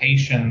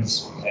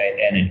expectations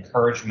and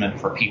encouragement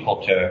for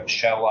people to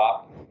show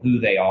up who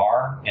they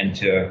are and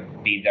to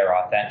be their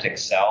authentic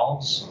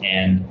selves,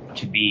 and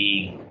to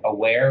be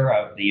aware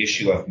of the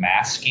issue of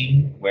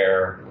masking,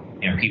 where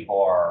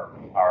people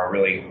are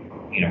really,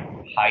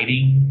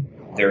 hiding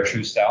their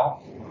true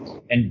self.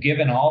 And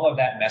given all of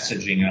that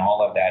messaging and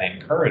all of that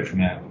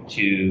encouragement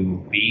to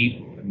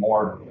be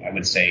more, I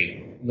would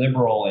say,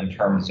 liberal in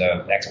terms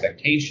of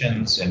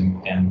expectations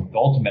and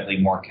ultimately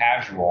more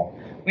casual,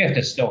 we have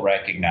to still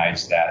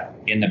recognize that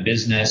in the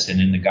business and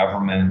in the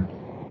government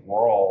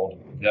world,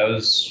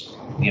 those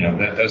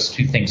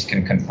two things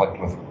can conflict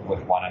with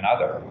one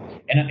another.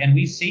 And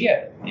we see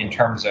it in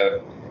terms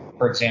of,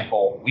 for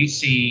example, we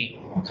see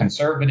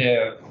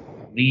conservative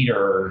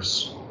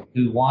leaders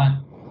who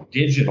want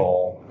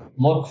digital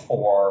look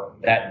for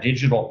that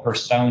digital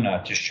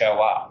persona to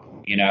show up,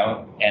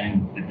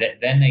 and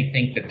then they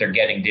think that they're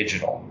getting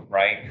digital,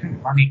 right?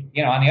 On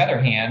the other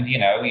hand,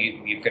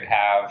 you could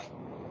have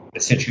a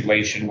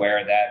situation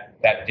where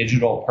that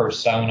digital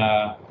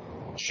persona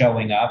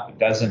showing up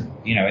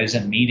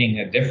isn't meeting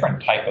a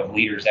different type of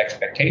leader's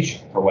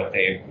expectation for what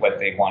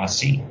they want to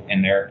see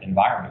in their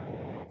environment.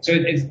 So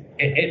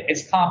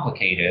it's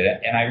complicated,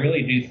 and I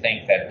really do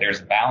think that there's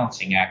a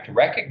balancing act to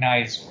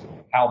recognize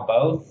how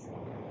both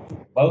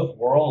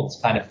worlds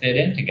kind of fit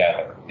in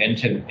together, and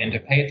to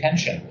pay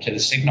attention to the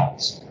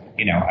signals.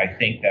 I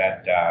think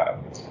that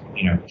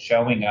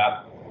showing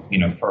up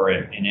for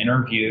an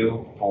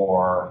interview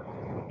for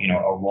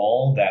a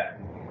role that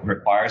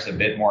requires a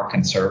bit more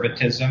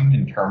conservatism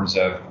in terms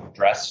of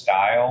dress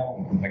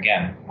style,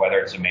 again, whether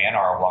it's a man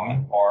or a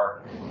woman,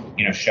 or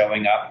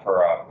showing up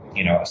for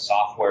a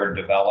software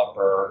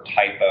developer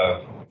type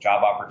of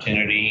job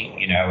opportunity,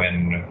 in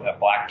a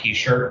black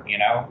t-shirt,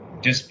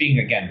 just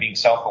being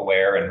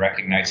self-aware and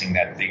recognizing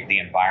that the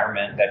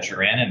environment that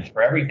you're in, and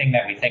for everything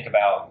that we think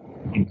about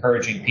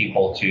encouraging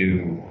people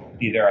to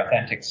be their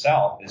authentic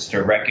self, is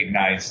to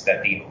recognize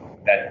that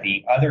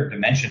the other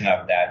dimension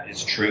of that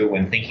is true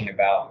when thinking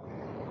about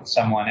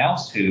someone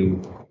else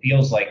who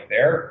feels like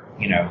they're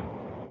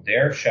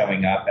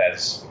showing up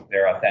as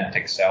their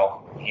authentic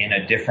self in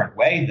a different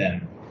way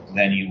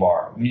than you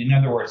are. In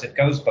other words, it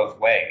goes both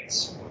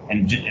ways.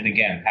 And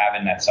again,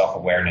 having that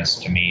self-awareness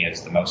to me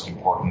is the most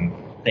important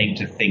thing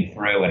to think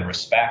through, and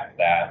respect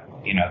that,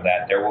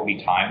 that there will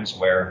be times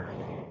where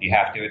you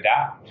have to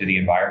adapt to the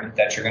environment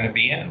that you're going to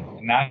be in.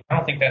 And I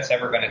don't think that's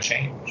ever going to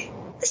change.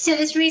 So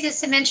this raises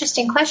some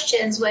interesting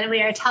questions when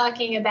we are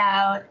talking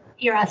about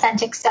your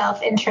authentic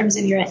self in terms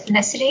of your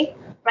ethnicity,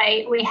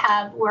 right? We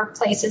have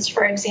workplaces,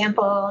 for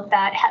example,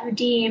 that have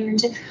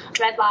deemed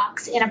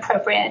dreadlocks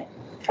inappropriate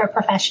for a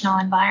professional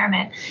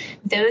environment.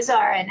 Those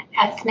are an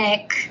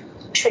ethnic,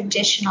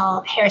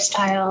 traditional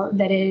hairstyle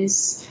that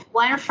is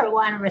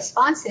one-for-one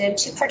responsive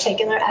to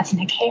particular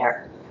ethnic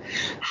hair.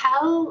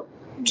 How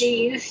do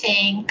you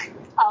think,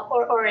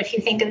 or if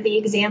you think of the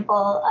example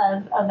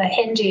of a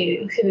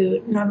Hindu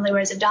who normally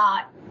wears a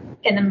dot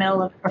in the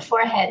middle of her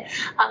forehead.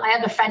 I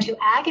have a friend who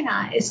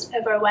agonized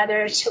over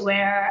whether to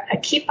wear a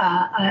kippah,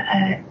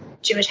 a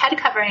Jewish head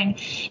covering,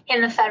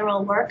 in the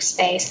federal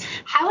workspace.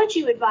 How would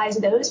you advise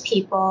those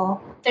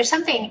people? There's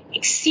something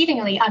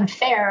exceedingly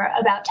unfair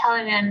about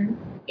telling them,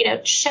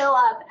 show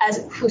up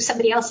as who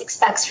somebody else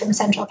expects from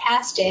central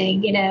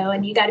casting,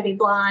 and you got to be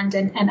blonde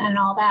and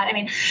all that. I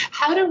mean,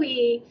 how do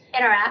we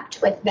interact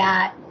with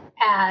that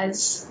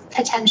as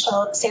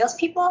potential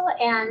salespeople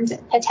and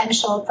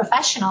potential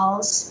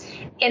professionals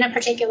in a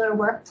particular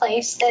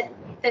workplace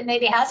that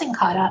maybe hasn't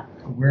caught up?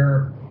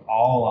 We're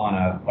all on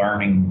a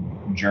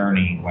learning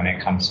journey when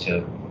it comes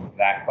to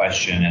that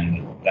question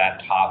and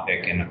that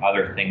topic and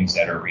other things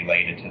that are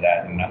related to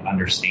that, and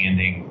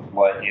understanding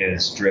what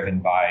is driven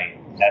by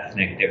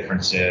ethnic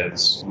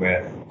differences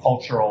with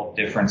cultural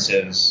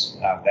differences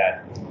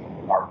that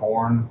are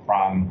born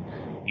from,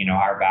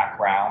 our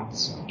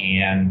backgrounds.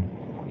 And,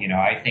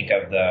 I think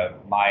of the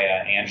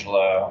Maya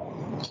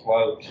Angelou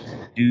quote,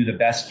 do the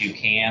best you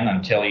can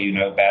until you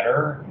know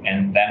better.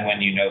 And then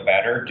when you know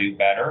better, do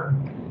better.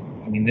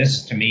 I mean,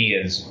 this to me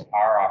is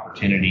our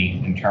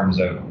opportunity in terms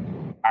of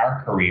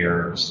our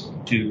careers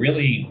to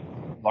really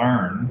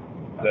learn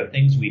the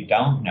things we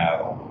don't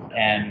know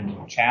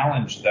and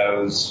challenge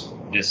those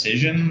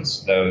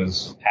decisions,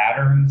 those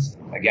patterns,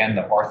 again,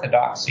 the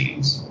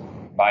orthodoxies,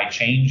 by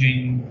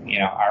changing,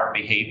 our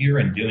behavior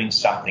and doing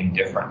something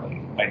differently.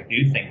 I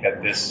do think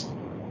that this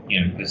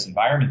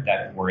environment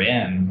that we're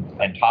in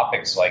and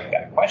topics like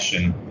that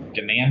question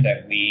demand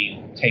that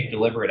we take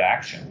deliberate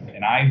action.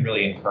 And I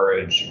really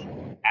encourage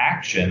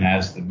action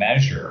as the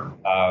measure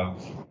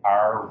of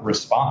our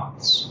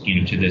response,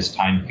 to this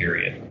time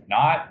period.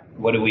 Not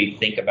what do we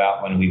think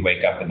about when we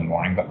wake up in the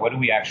morning, but what do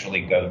we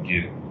actually go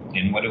do?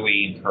 And what do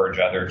we encourage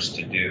others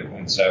to do?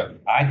 And so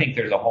I think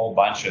there's a whole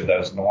bunch of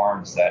those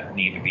norms that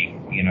need to be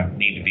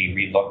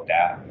relooked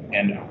at.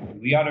 And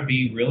we ought to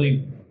be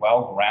really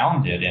well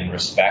grounded in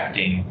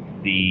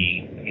respecting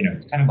the,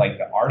 kind of like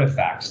the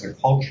artifacts, the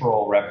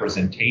cultural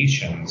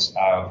representations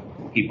of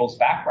people's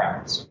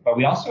backgrounds. But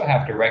we also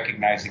have to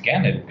recognize,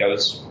 again, it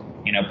goes,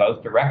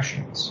 both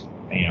directions.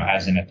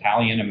 As an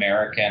Italian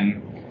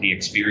American, the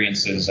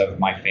experiences of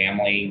my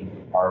family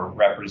are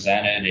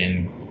represented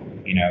in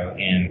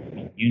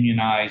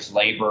unionized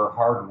labor,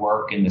 hard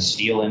work in the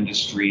steel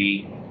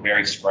industry,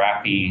 very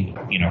scrappy,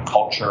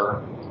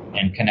 culture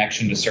and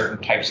connection to certain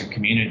types of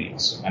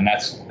communities. And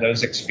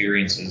those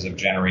experiences of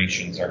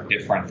generations are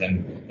different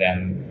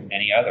than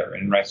any other.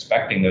 And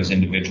respecting those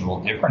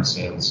individual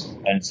differences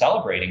and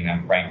celebrating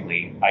them,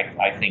 frankly,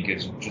 I think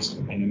is just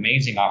an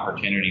amazing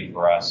opportunity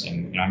for us.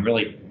 And I'm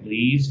really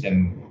pleased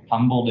and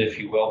humbled, if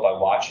you will, by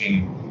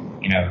watching,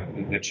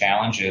 the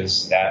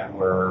challenges that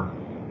we're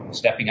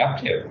stepping up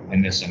to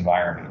in this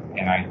environment.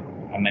 And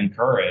I'm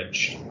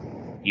encouraged,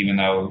 even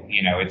though,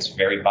 it's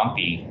very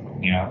bumpy,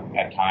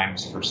 at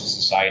times for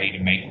society to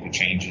make the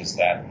changes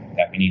that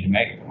we need to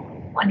make.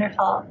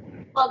 Wonderful.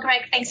 Well,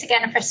 Greg, thanks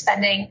again for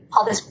spending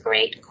all this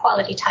great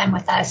quality time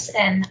with us.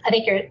 And I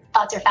think your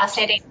thoughts are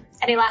fascinating.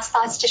 Any last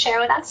thoughts to share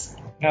with us?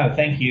 No,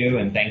 thank you.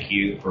 And thank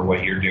you for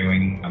what you're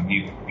doing.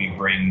 You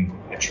bring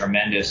a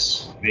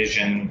tremendous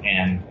vision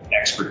and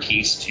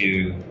expertise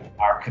to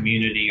our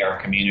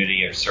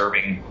community of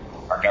serving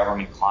our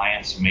government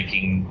clients,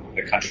 making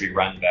the country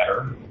run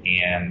better.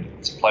 And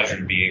it's a pleasure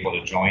to be able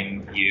to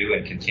join you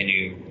and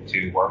continue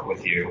to work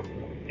with you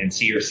and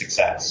see your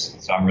success.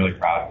 So I'm really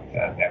proud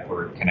that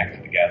we're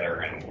connected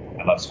together,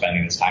 and I love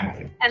spending this time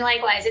with you. And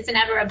likewise, it's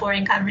never a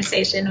boring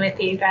conversation with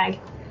you, Greg.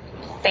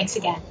 Thanks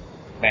again.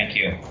 Thank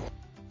you.